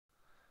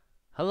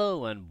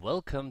Hello and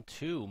welcome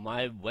to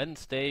my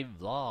Wednesday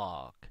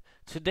vlog.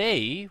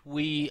 Today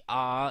we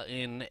are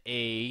in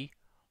a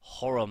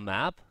horror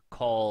map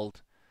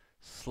called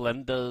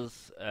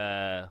Slender's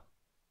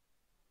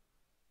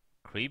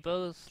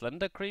Creepers?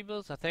 Slender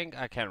Creepers? I think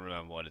I can't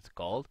remember what it's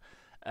called.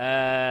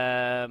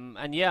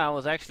 And yeah, I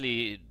was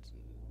actually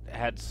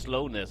had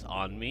slowness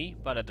on me,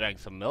 but I drank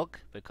some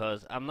milk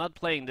because I'm not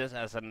playing this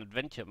as an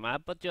adventure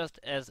map, but just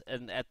as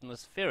an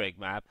atmospheric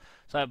map.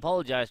 So I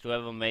apologize to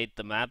whoever made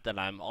the map that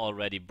I'm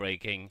already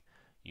breaking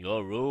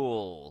your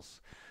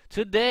rules.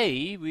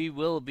 Today we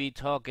will be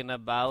talking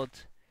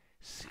about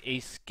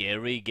a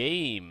scary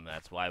game.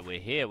 That's why we're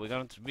here.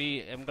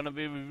 I'm gonna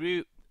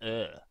be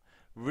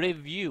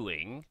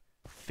reviewing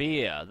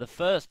Fear, the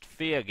first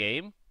Fear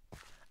game,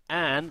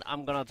 and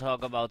I'm gonna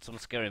talk about some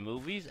scary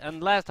movies.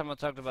 And last time I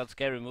talked about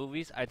scary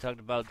movies, I talked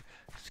about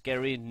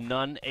scary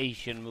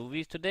non-Asian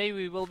movies. Today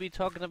we will be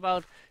talking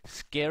about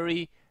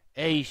scary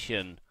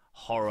Asian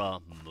horror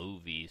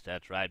movies.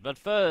 That's right. But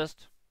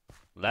first,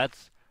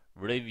 let's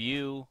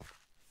review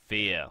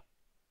Fear.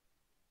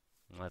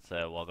 Let's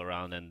walk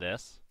around in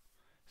this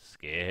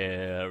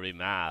scary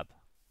map.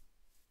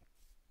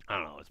 I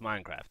don't know, it's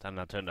Minecraft. I'm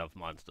not turned off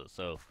monsters,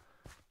 so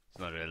it's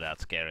not really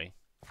that scary.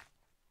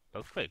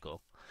 Looks pretty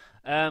cool.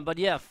 But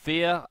yeah,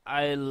 Fear,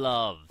 I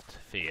loved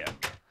Fear.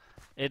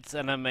 It's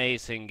an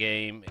amazing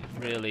game,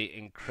 really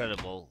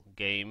incredible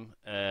game.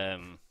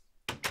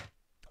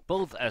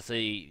 Both as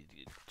a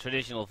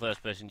traditional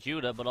first-person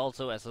shooter, but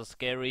also as a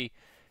scary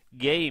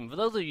game. For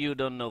those of you who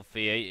don't know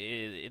Fear,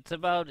 it's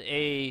about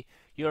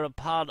you're a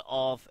part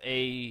of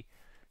a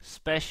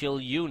special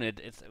unit.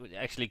 It's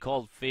actually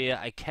called F.E.A.R.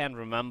 I can't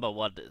remember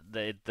what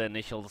the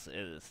initials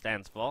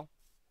stands for,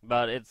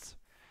 but it's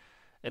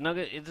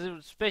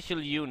a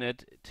special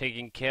unit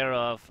taking care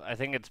of, I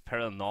think it's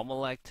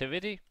paranormal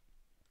activity.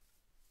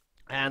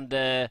 And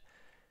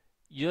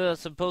you're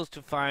supposed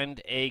to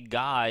find a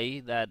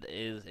guy that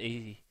is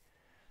a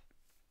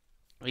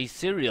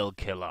serial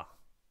killer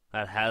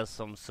that has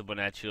some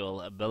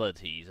supernatural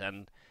abilities,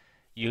 and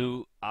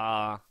you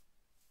are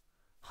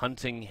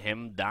hunting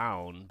him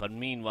down. But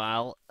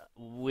meanwhile,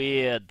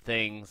 weird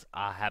things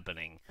are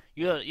happening.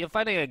 You're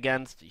fighting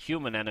against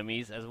human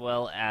enemies as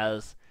well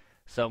as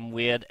some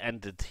weird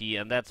entity,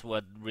 and that's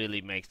what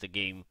really makes the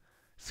game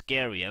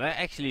scary. And I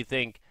actually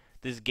think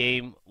this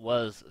game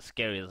was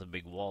scary. As a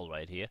big wall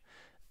right here.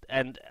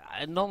 And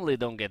I normally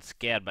don't get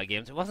scared by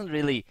games. It wasn't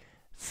really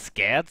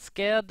scared,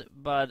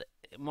 but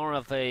more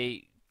of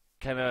a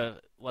kind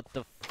of what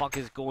the fuck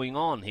is going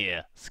on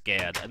here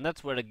scared. And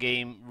that's where the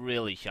game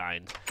really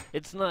shines.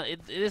 It's not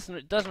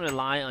it doesn't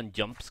rely on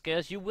jump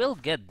scares. You will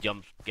get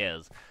jump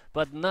scares,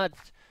 but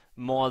not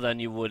more than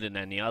you would in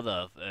any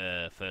other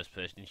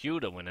first-person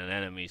shooter when an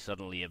enemy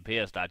suddenly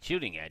appears, starts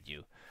shooting at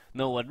you.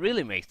 No, what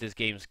really makes this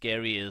game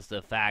scary is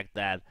the fact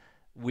that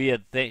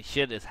weird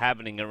shit is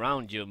happening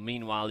around you.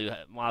 Meanwhile,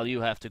 while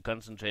you have to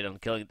concentrate on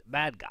killing the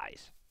bad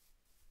guys.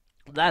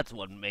 That is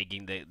what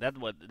making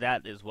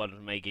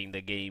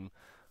the game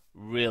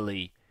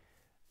really,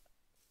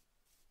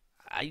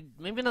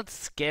 maybe not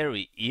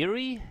scary,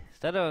 eerie. Is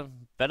that a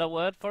better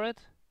word for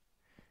it?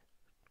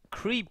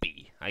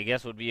 Creepy, I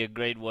guess, would be a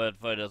great word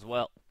for it as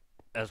well.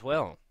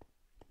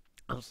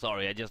 I'm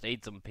sorry, I just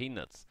ate some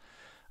peanuts.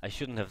 I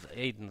shouldn't have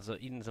eaten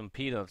some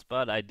peanuts,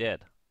 but I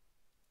did.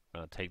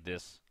 I'm gonna take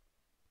this.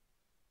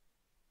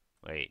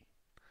 Wait,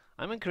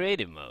 I'm in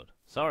creative mode.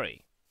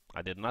 Sorry,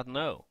 I did not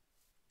know.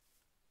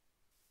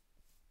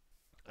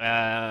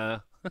 Uh,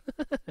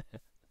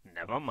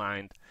 never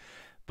mind.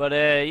 But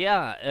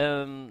yeah,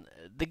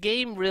 the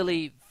game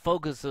really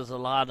focuses a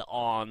lot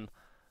on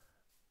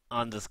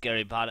the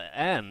scary part,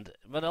 and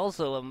but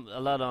also a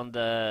lot on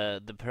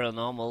the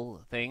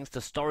paranormal things.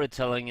 The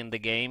storytelling in the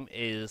game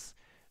is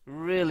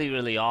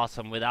really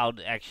awesome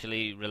without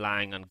actually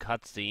relying on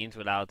cutscenes.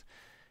 Without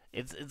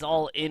it's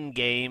all in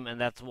game,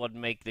 and that's what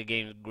make the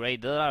game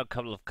great. There are a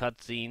couple of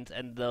cutscenes,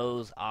 and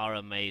those are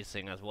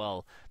amazing as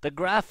well. The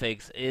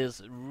graphics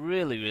is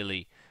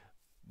really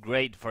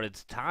great for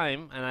its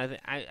time, and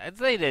I'd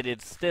say that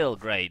it's still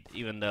great,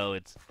 even though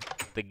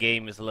the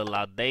game is a little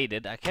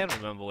outdated. I can't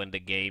remember when the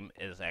game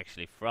is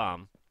actually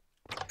from.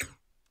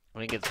 I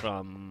think it's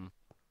from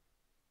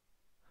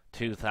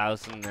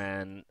 2000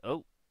 and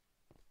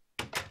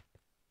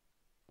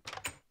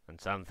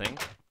and something.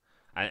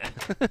 I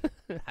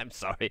I'm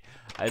sorry.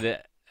 I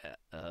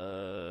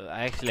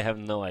actually have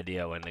no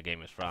idea when the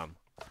game is from.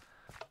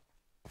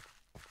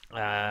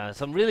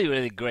 Some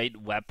really great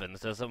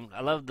weapons.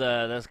 I love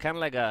there's kind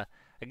of like I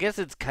guess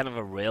it's kind of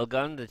a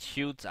railgun that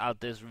shoots out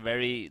this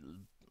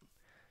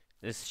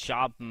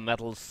sharp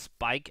metal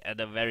spike at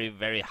a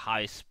very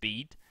high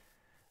speed,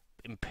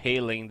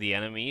 impaling the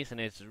enemies,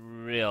 and it's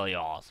really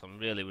awesome.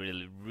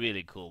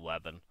 Really cool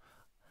weapon.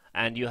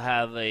 And you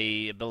have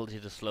a ability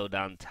to slow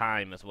down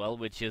time as well,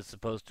 which is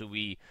supposed to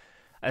be,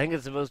 I think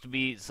it's supposed to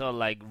be sort of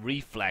like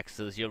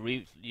reflexes. Your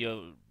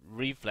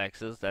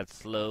reflexes that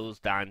slows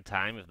down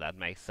time, if that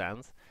makes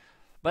sense.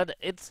 But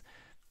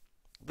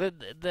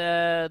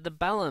the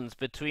balance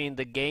between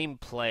the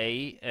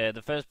gameplay,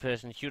 the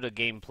first-person shooter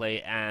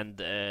gameplay, and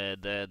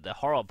the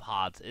horror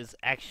parts is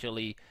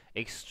actually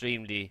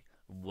extremely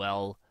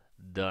well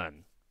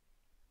done.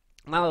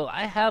 Now,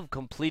 I have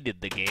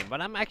completed the game,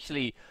 but I'm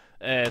actually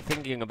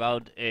thinking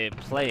about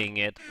playing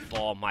it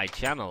for my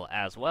channel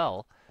as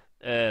well,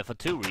 for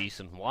two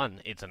reasons.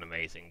 One, it's an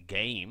amazing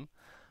game,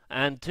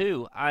 and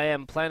two, I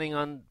am planning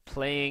on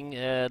playing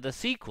the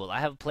sequel. I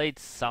have played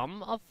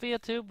some of Fear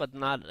 2, but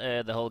not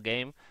the whole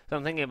game. So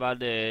I'm thinking about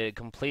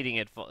completing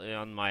it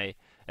on my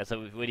as a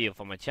video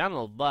for my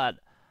channel, but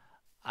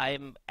I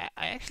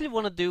actually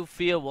want to do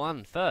Fear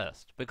 1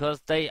 first because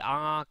they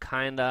are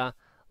kinda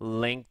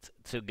linked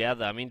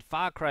together. I mean,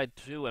 Far Cry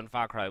 2 and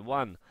Far Cry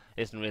 1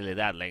 isn't really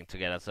that linked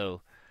together,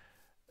 so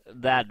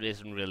that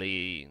isn't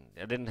really.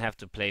 I didn't have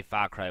to play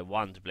Far Cry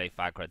 1 to play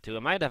Far Cry 2. I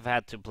might have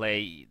had to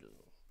play.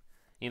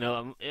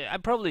 I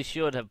probably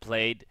should have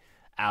played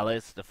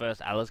Alice, the first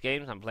Alice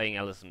games. I'm playing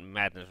Alice in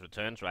Madness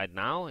Returns right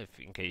now, if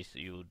in case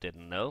you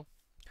didn't know.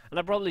 And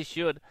I probably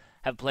should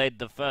have played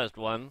the first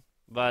one,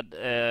 but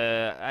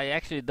I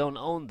actually don't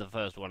own the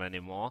first one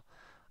anymore.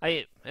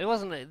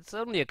 It's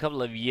only a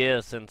couple of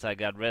years since I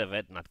got rid of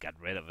it. Not got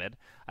rid of it.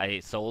 I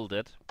sold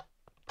it,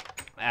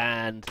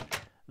 and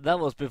that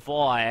was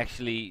before I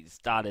actually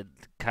started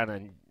kind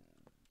of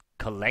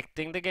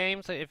collecting the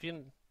games. If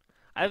you,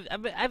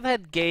 I've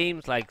had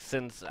games like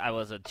since I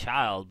was a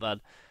child,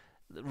 but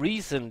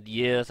recent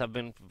years I've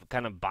been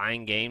kind of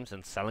buying games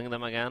and selling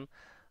them again.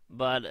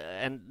 But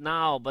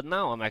now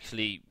I'm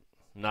actually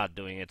not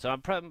doing it. So I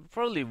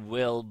probably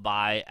will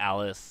buy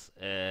Alice,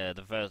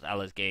 the first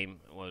Alice game,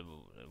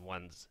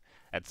 once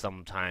at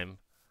some point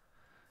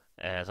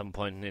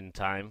in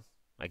time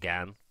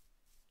again.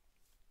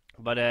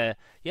 But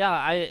yeah,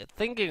 I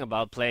thinking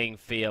about playing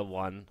Fear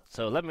 1.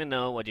 So let me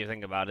know what you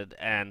think about it,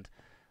 and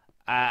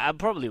I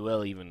probably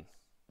will even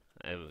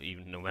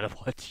no matter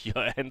what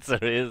your answer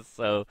is.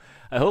 So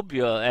I hope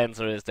your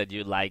answer is that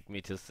you'd like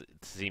me to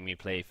see me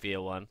play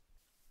Fear 1.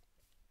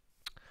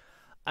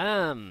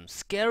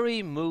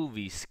 Scary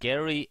movies,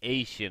 scary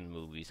Asian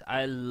movies.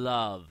 I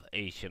love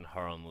Asian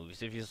horror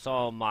movies. If you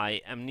saw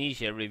my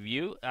Amnesia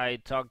review, I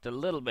talked a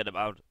little bit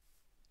about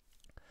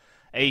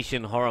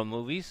Asian horror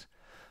movies.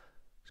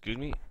 Excuse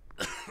me.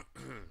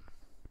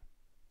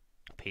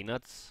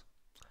 Peanuts.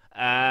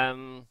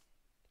 Um,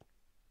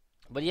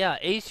 but yeah,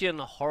 Asian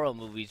horror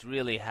movies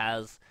really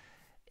has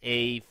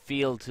a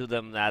feel to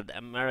them that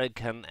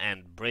American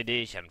and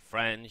British and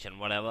French and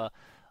whatever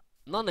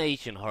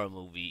non-Asian horror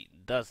movie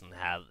doesn't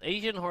have.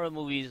 Asian horror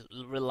movies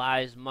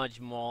relies much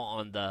more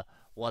on the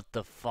what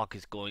the fuck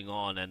is going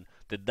on and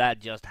did that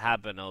just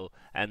happen, oh,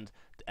 and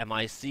am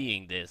I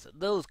seeing this?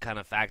 Those kind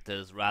of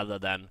factors rather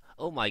than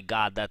oh my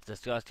god that's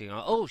disgusting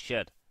or oh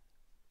shit,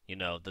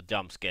 the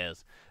jump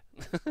scares.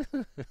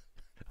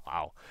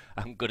 Wow,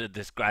 I'm good at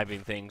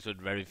describing things with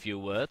very few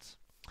words.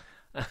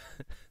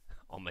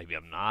 Or maybe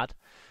I'm not.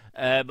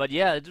 But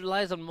yeah, it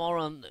relies on more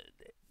on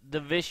the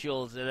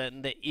visuals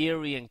and the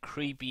eerie and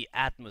creepy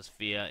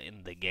atmosphere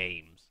in the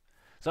games.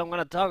 So I'm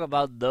gonna talk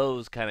about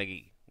those kind of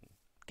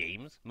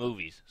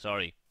movies.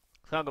 Sorry,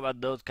 talk about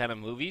those kind of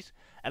movies,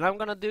 and I'm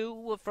gonna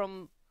do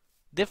from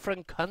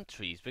different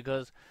countries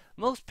because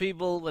most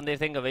people, when they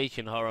think of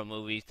Asian horror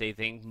movies, they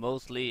think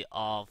mostly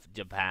of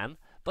Japan.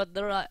 But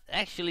there are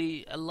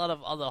actually a lot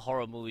of other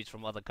horror movies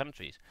from other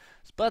countries.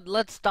 But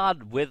let's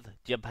start with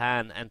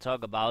Japan and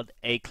talk about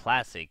a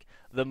classic,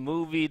 the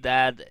movie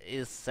that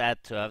is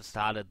said to have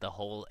started the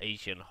whole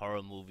Asian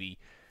horror movie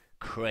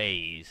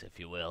craze, if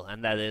you will,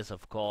 and that is,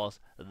 of course,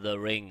 The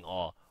Ring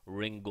or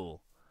Ringu,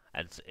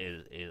 as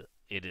it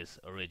is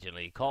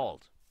originally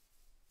called.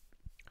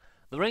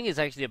 The Ring is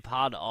actually a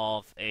part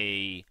of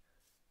a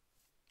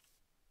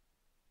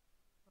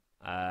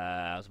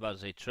I was about to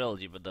say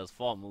trilogy, but there's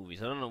four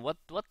movies. I don't know what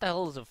the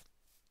hell is a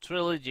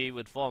trilogy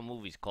with four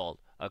movies called?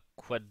 A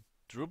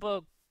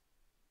quadruple,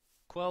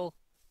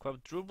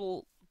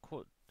 quadruple,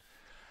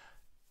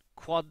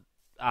 quad.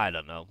 I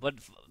don't know, but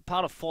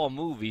part of four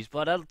movies.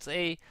 But I'd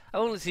say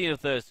I've only seen the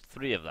first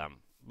three of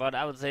them. But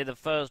I would say the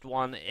first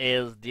one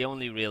is the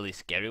only really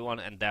scary one,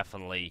 and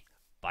definitely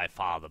by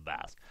far the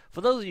best.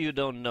 For those of you who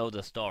don't know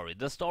the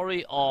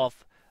story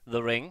of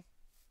The Ring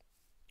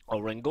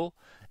or Ringo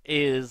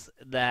is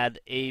that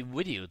a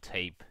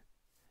videotape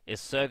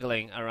is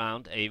circling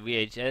around a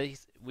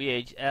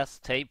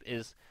VHS tape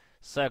is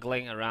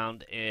circling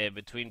around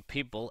between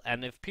people,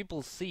 and if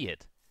people see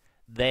it,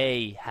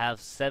 they have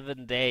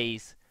 7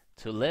 days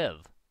to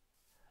live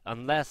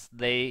unless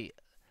they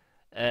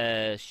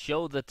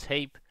show the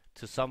tape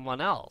to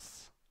someone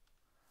else.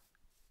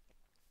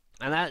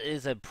 And that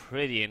is a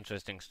pretty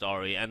interesting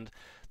story. And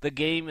the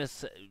game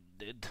is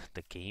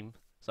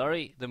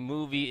the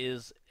movie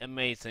is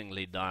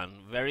amazingly done.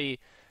 Very,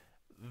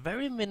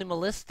 very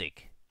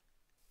minimalistic,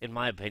 in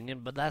my opinion.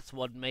 But that's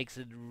what makes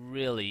it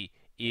really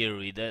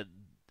eerie. That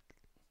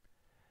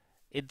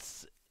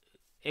it's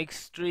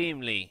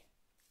extremely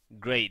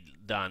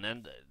great done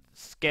and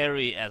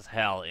scary as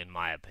hell, in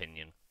my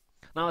opinion.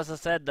 Now, as I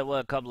said, there were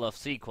a couple of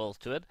sequels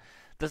to it.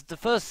 the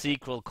first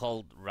sequel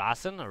called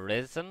Raisin,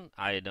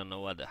 I don't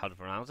know how to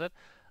pronounce it,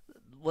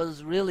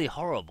 was really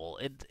horrible.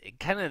 It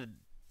kind of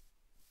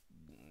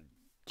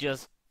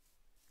just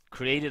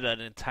created an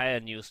entire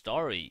new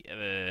story.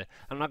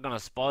 I'm not gonna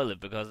spoil it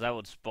because that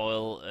would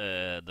spoil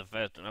the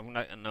first. I'm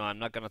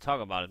not gonna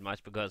talk about it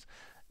much because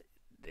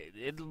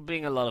it'll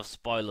bring a lot of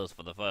spoilers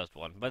for the first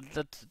one. But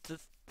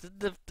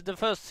the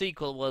first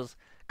sequel was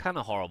kind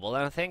of horrible,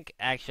 and I think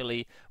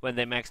actually when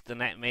they made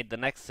the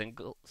next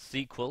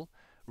sequel,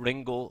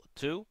 Ringo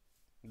 2,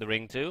 the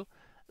Ring 2,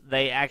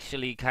 they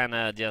actually kind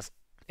of just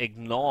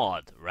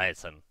ignored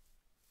Raisin,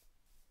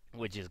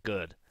 which is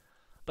good.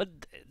 But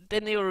they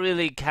never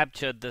really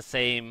captured the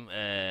same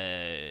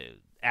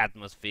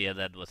atmosphere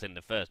that was in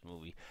the first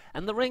movie.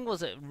 And The Ring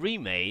was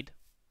remade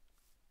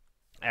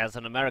as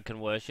an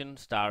American version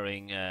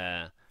starring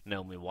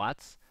Naomi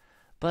Watts,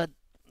 but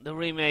the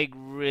remake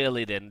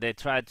really didn't. They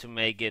tried to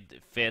make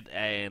it fit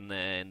in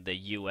the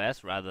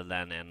U.S. rather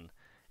than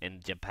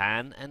in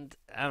Japan, and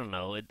I don't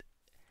know.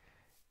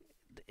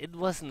 It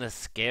wasn't as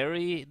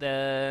scary.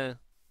 The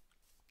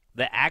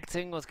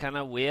acting was kind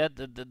of weird.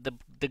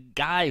 The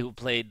guy who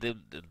played the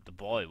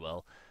boy,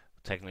 well,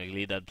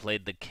 technically that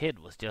played the kid,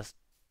 was just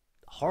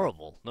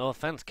horrible. No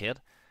offense, kid,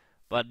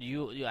 but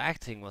your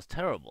acting was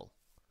terrible.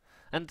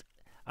 And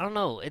I don't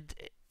know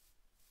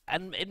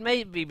and it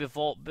may be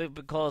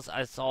because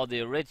I saw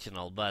the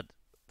original, but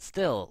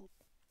still,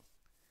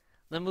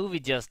 the movie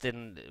just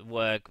didn't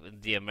work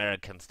with the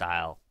American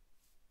style.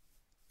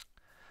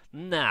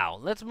 Now,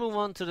 let's move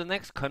on to the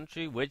next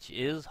country, which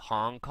is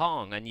Hong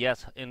Kong. And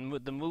yes, in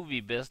the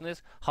movie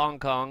business, Hong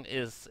Kong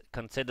is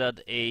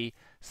considered a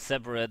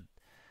separate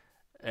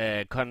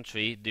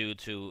country due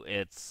to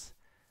its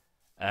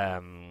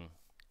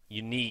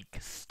unique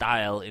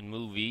style in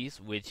movies,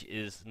 which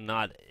is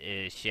not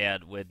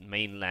shared with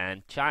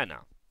mainland China.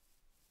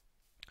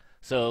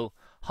 So,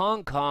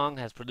 Hong Kong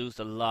has produced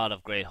a lot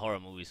of great horror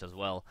movies as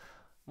well.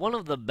 One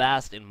of the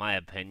best, in my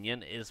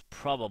opinion, is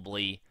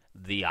probably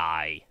The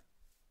Eye.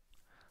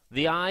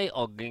 The Eye,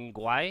 or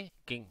Gingwai,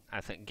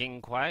 I think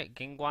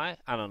Gingwai,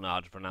 I don't know how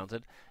to pronounce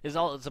it. It's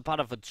a part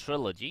of a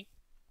trilogy,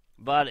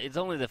 but it's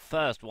only the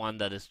first one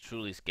that is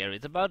truly scary.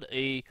 It's about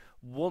a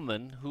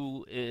woman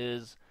who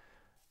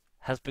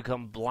has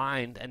become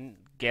blind and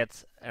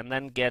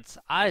then gets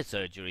eye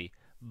surgery.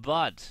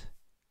 But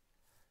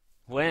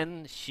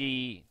when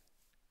she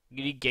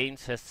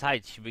regains her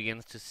sight, she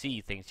begins to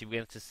see things. She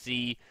begins to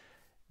see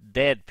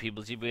dead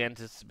people. She begins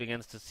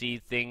to see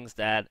things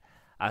that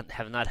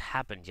have not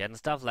happened yet and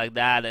stuff like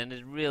that. And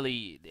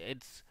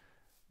it's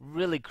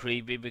really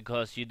creepy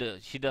because she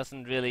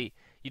doesn't really,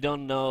 you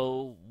don't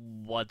know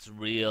what's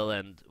real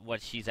and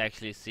what she's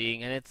actually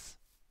seeing,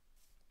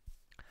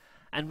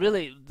 and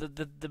really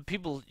the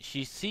people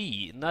she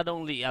see, not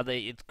only are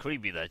they, it's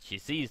creepy that she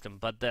sees them,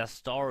 but their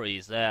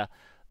stories, the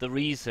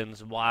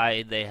reasons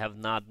why they have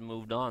not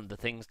moved on, the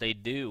things they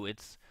do.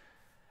 It's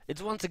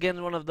once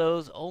again one of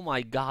those, oh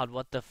my god,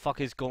 what the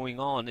fuck is going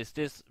on? Is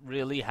this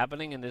really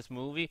happening in this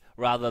movie?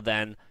 Rather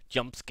than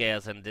jump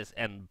scares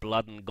and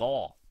blood and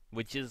gore,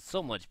 which is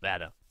so much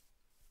better.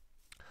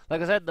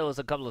 Like I said, there was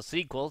a couple of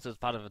sequels as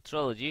part of a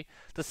trilogy.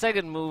 The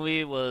second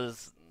movie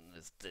was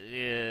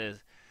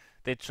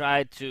they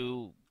tried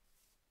to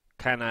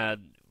kind of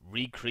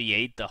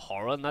recreate the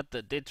horror. Not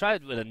that they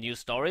tried with a new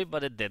story,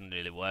 but it didn't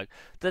really work.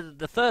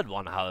 The third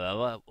one,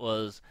 however,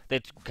 was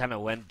they kind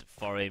of went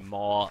for a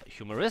more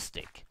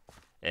humoristic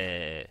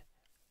uh,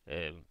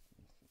 uh,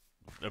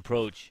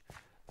 approach,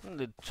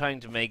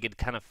 trying to make it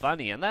kind of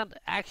funny, and that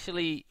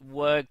actually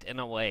worked in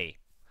a way.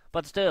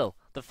 But still,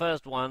 the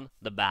first one,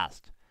 the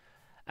best.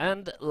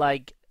 And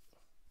like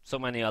so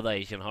many other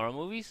Asian horror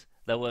movies,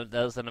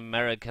 there's an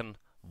American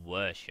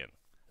version,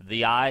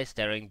 The Eye,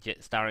 starring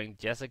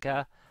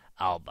Jessica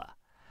Alba.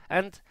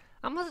 And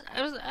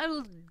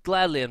I'll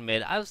gladly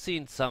admit I've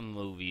seen some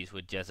movies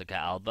with Jessica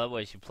Alba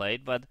where she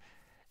played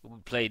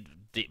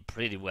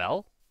pretty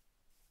well.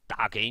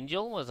 Dark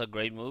Angel was a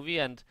great movie,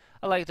 and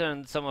I liked her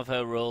in some of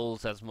her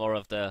roles as more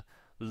of the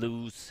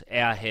loose,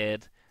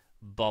 airhead,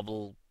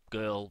 bubble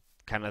girl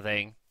kind of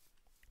thing.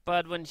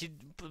 But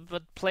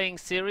but playing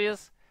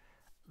serious,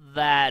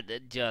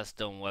 that just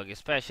don't work,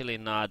 especially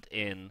not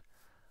in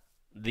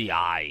The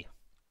Eye.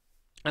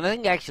 And I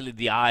think actually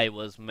The Eye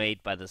was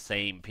made by the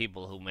same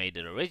people who made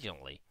it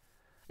originally.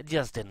 It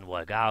just didn't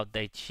work out.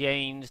 They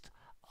changed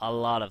a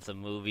lot of the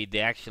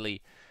movie.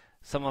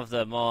 Some of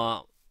the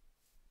more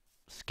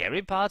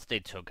scary parts they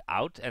took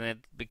out,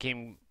 and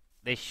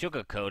they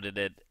sugarcoated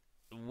it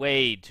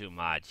way too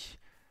much.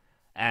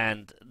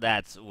 And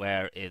that's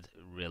where it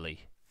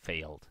really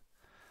failed.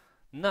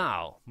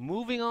 Now,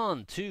 moving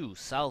on to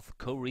South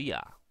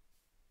Korea.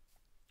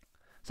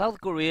 South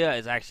Korea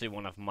is actually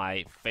one of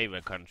my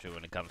favorite countries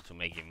when it comes to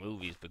making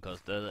movies because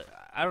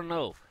I don't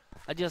know,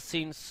 I just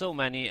seen so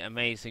many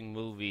amazing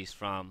movies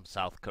from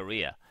South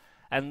Korea.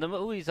 And the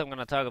movies I'm going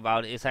to talk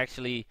about is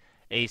actually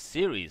a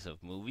series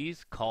of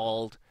movies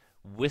called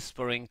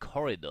Whispering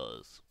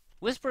Corridors.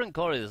 Whispering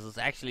Corridors is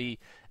actually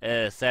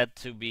said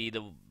to be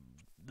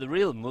the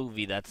real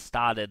movie that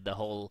started the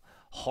whole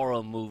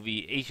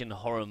Asian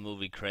horror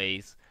movie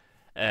craze.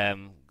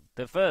 Um,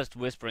 the first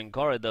Whispering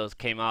Corridors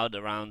came out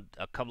around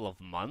a couple of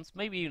months,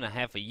 maybe even a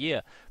half a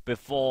year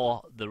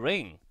before The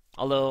Ring.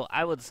 Although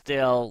I would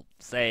still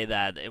say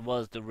that it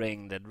was The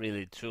Ring that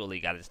really truly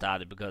got it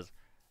started because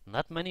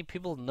not many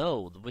people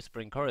know the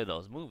Whispering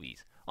Corridors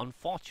movies,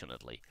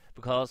 unfortunately,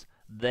 because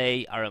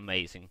they are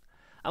amazing.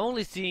 I've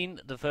only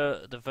seen the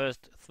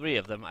first three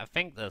of them. I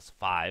think there's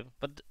five,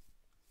 but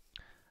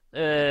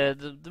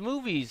the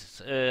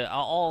movies are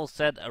all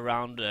set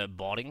around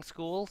boarding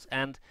schools,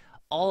 and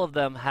all of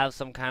them have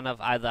some kind of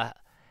either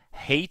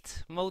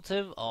hate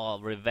motive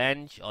or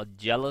revenge or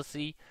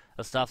jealousy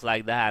or stuff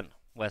like that,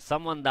 where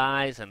someone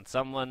dies and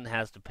someone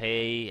has to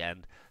pay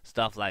and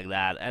stuff like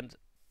that. And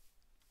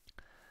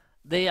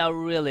they are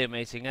really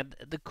amazing. And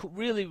the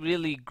really,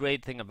 really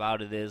great thing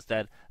about it is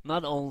that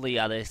not only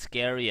are they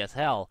scary as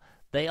hell,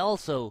 they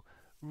also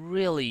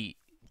really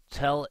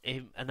tell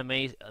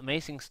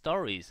amazing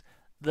stories.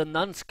 The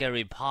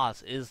non-scary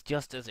parts is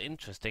just as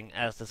interesting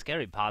as the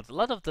scary parts. A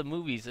lot of the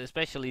movies,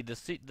 especially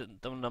the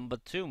number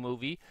two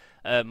movie,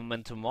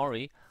 Memento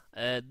Mori,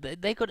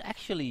 they could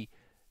actually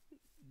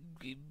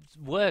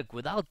work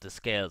without the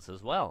scares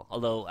as well.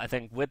 Although I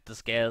think with the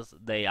scares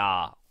they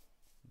are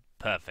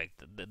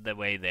perfect the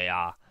way they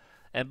are.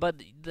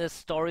 But the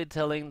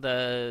storytelling,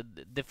 the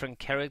different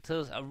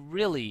characters are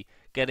really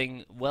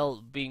being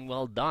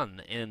well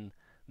done in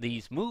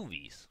these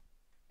movies.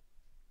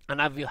 And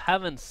if you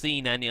haven't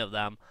seen any of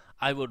them,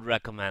 I would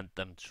recommend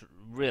them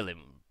really,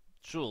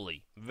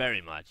 truly,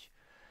 very much.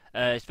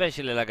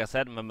 Especially, like I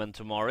said,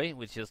 Memento Mori,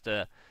 which is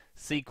the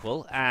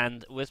sequel,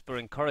 and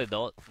Whispering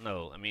Corridor.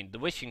 No, I mean The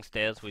Wishing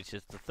Stairs, which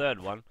is the third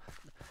one.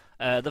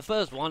 The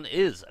first one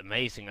is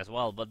amazing as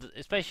well, but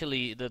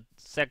especially the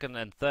second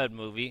and third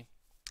movie.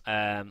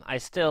 I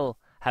still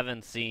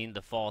haven't seen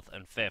the fourth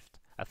and fifth.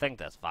 I think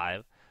there's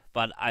five,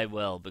 but I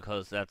will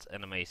because that's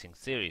an amazing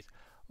series.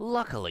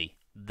 Luckily,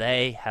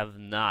 they have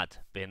not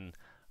been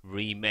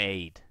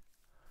remade,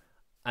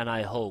 and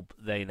I hope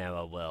they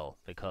never will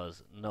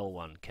because no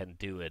one can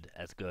do it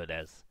as good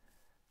as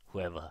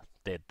whoever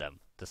did them,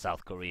 the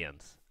South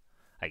Koreans,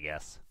 I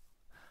guess.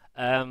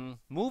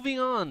 Moving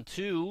on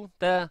to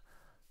the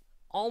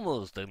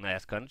almost the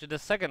last country, the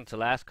second to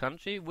last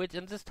country, which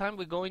and this time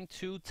we're going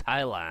to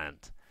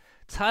Thailand.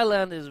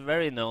 Thailand is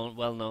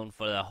well known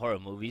for their horror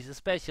movies,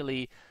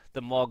 especially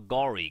the more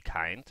gory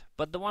kind.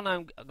 But the one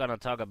I'm gonna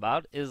talk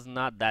about is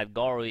not that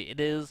gory. It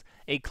is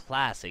a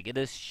classic. It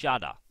is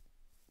Shudder.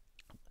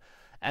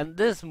 And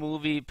this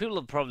movie, people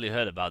have probably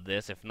heard about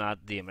this, if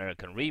not the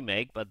American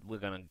remake. But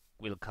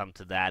we'll come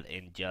to that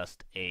in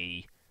just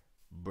a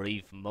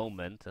brief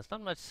moment. There's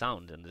not much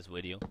sound in this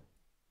video.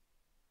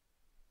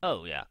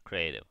 Oh yeah,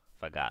 creative.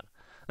 Forgot.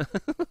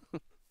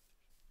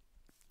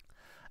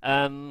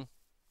 um,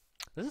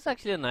 this is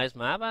actually a nice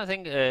map. I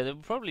think it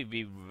would probably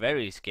be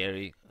very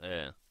scary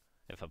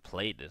if I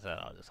played this.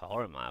 This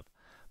horror map.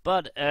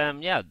 But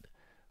yeah,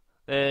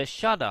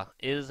 Shudder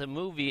is a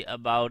movie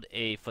about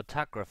a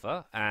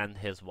photographer and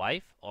his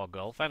wife or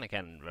girlfriend. I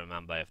can't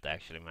remember if they're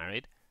actually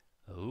married.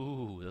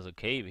 Ooh, there's a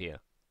cave here.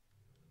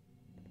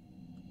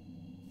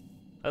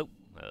 Oh,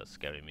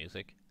 scary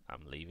music.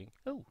 I'm leaving.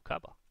 Oh,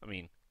 copper. I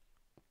mean,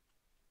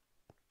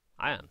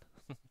 iron.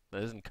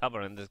 There isn't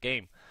copper in this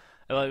game.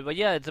 But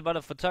yeah, it's about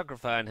a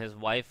photographer and his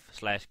wife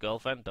slash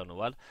girlfriend, don't know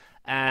what,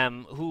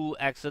 who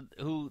uh,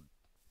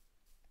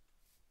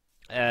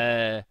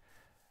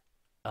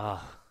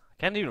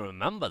 can't even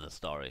remember the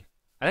story.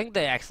 I think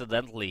they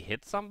accidentally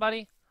hit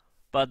somebody,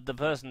 but the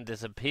person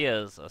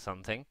disappears or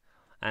something,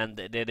 and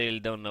they really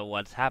don't know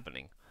what's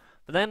happening.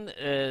 But then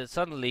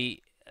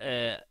suddenly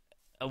a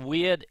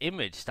weird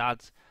image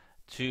starts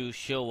to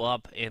show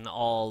up in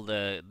all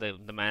the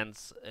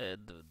man's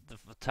the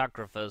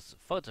photographer's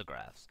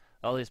photographs,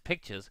 all his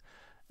pictures,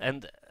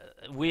 and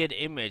a weird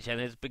image, and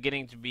it's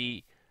beginning to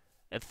be.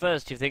 At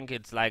first, you think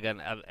it's like a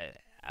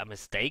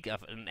mistake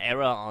of an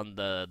error on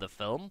the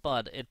film,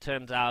 but it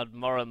turns out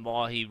more and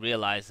more he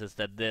realizes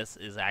that this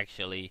is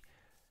actually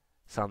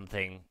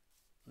something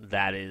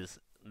that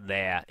is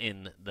there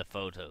in the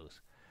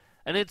photos,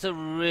 and it's a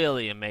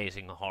really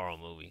amazing horror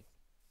movie.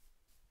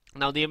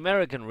 Now, the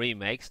American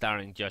remake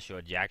starring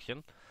Joshua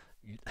Jackson.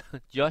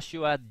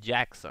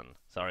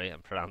 Sorry,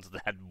 I'm pronouncing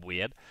that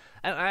weird.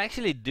 And I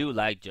actually do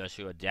like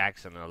Joshua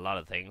Jackson in a lot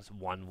of things.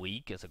 1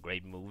 Week is a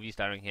great movie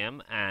starring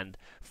him, and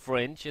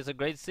Fringe is a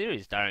great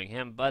series starring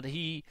him. But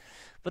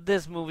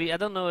this movie, I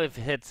don't know if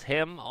it's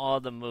him or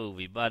the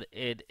movie, but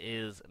it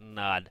is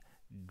not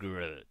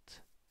good.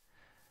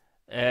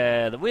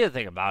 The weird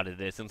thing about it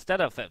is,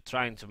 instead of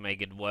trying to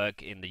make it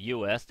work in the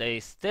US,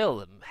 they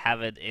still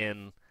have it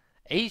in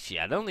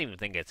Asia. I don't even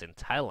think it's in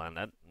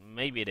Thailand.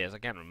 Maybe it is, I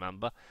can't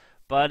remember.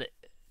 But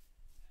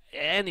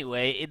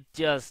anyway, it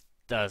just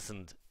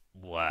doesn't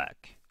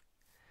work.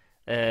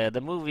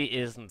 The movie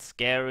isn't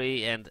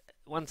scary, and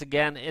once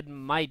again, it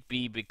might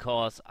be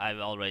because I've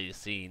already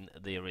seen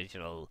the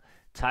original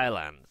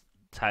Thai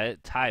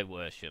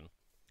version.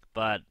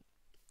 But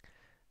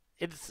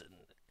it's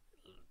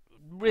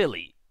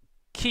really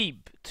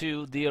keep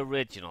to the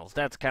originals.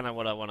 That's kind of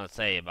what I want to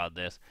say about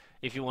this.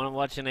 If you want to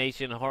watch an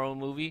Asian horror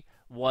movie,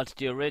 watch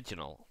the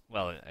original.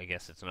 Well, I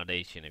guess it's not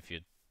Asian if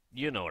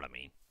you know what I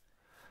mean.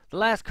 The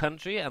last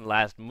country and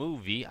last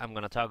movie I'm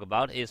going to talk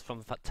about is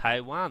from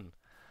Taiwan.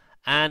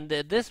 And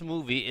this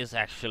movie is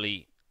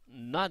actually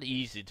not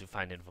easy to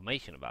find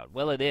information about.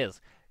 Well, it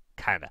is,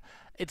 kinda.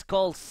 It's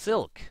called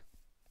Silk.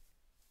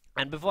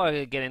 And before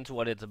I get into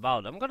what it's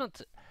about, I'm gonna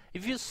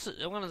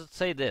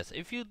say this: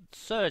 if you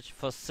search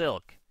for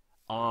Silk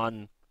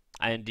on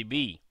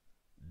IMDb,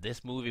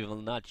 this movie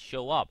will not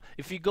show up.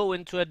 If you go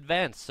into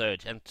advanced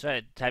search and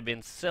type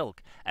in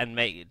Silk and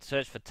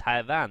search for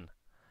Taiwan,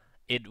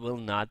 it will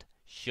not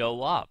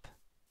show up.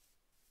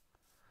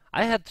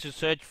 I had to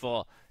search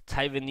for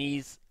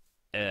Taiwanese,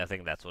 I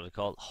think that's what it's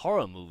called,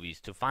 horror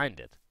movies to find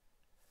it.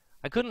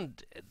 I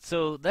couldn't,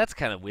 so that's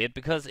kind of weird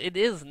because it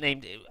is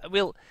named,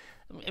 well,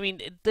 I mean,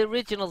 the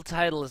original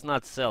title is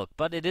not Silk,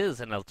 but it is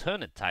an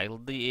alternate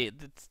title.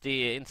 It's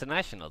the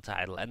international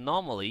title, and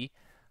normally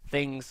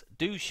things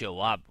do show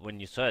up when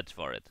you search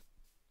for it.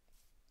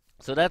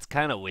 So that's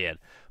kind of weird,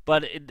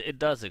 but it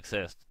does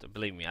exist.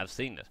 Believe me, I've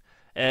seen it.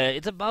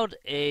 It's about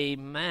a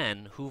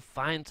man who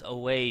finds a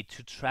way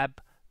to trap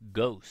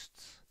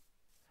ghosts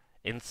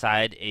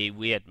inside a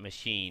weird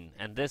machine,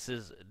 and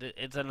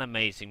it's an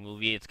amazing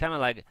movie. It's kind of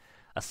like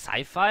a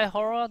sci-fi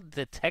horror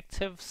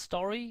detective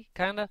story,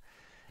 kind of.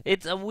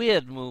 It's a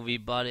weird movie,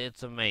 but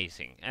it's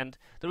amazing. And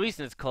the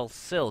reason it's called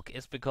Silk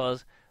is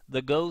because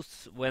the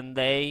ghosts, when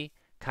they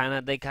kind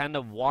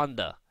of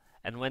wander,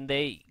 and when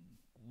they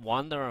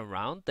wander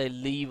around, they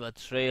leave a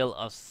trail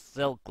of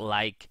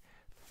silk-like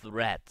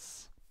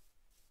threads.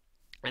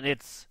 And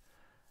it's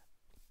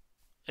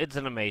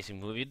an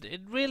amazing movie.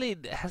 It really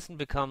hasn't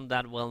become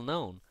that well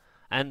known,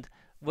 and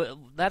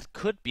that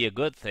could be a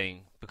good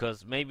thing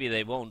because maybe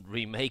they won't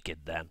remake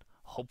it then.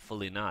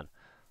 Hopefully not.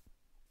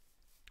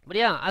 But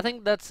yeah, I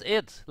think that's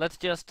it. Let's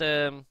just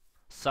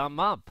sum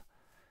up.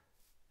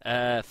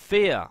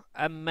 F.E.A.R,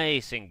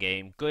 amazing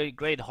game,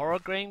 great horror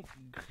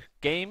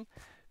game,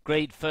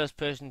 great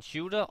first-person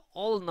shooter.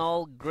 All in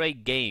all,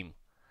 great game,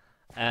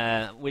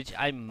 which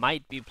I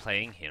might be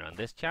playing here on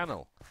this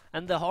channel.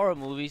 And the horror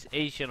movies,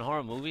 Asian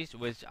horror movies,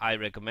 which I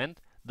recommend: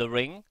 The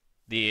Ring,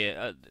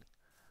 the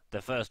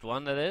first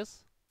one that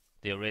is,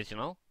 the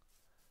original,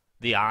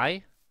 The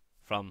Eye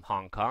from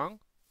Hong Kong,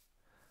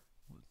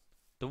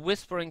 the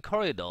Whispering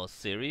Corridors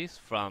series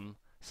from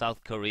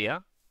South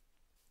Korea,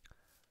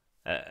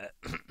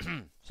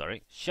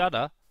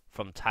 Shudder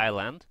from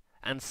Thailand,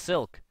 and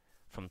Silk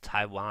from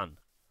Taiwan.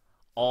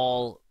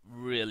 All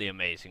really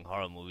amazing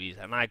horror movies,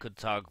 and I could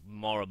talk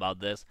more about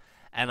this,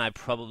 and I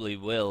probably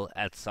will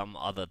at some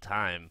other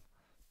time.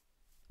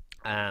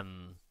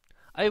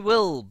 I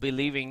will be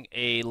leaving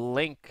a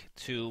link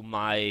to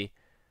my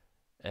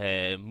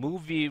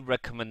movie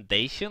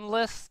recommendation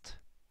list.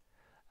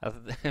 I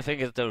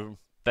think it's the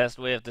best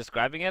way of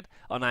describing it,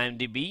 on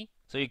IMDb,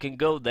 so you can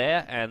go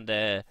there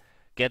and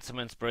get some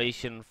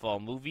inspiration for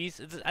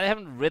movies. I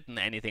haven't written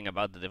anything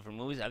about the different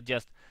movies. I've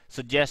just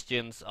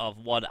suggestions of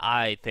what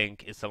I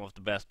think is some of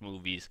the best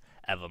movies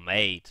ever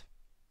made.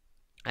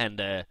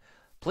 And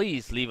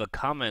please leave a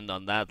comment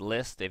on that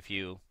list if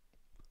you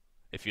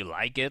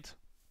like it,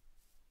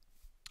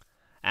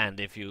 and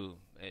if you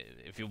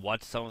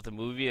watch some of the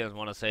movie and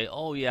want to say,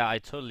 oh yeah, I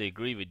totally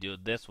agree with you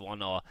this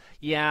one, or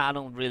yeah, I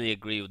don't really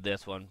agree with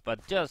this one,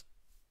 but just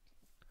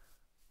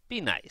be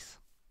nice.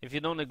 If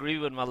you don't agree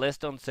with my list,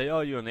 don't say,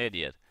 oh, you're an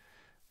idiot,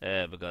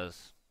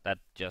 because that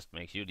just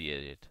makes you the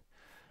idiot.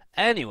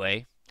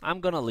 Anyway, I'm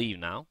gonna leave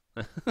now,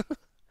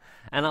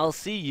 and I'll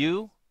see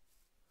you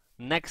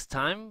next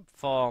time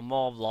for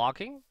more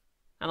vlogging,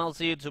 and I'll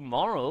see you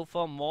tomorrow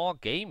for more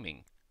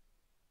gaming.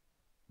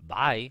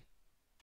 Bye.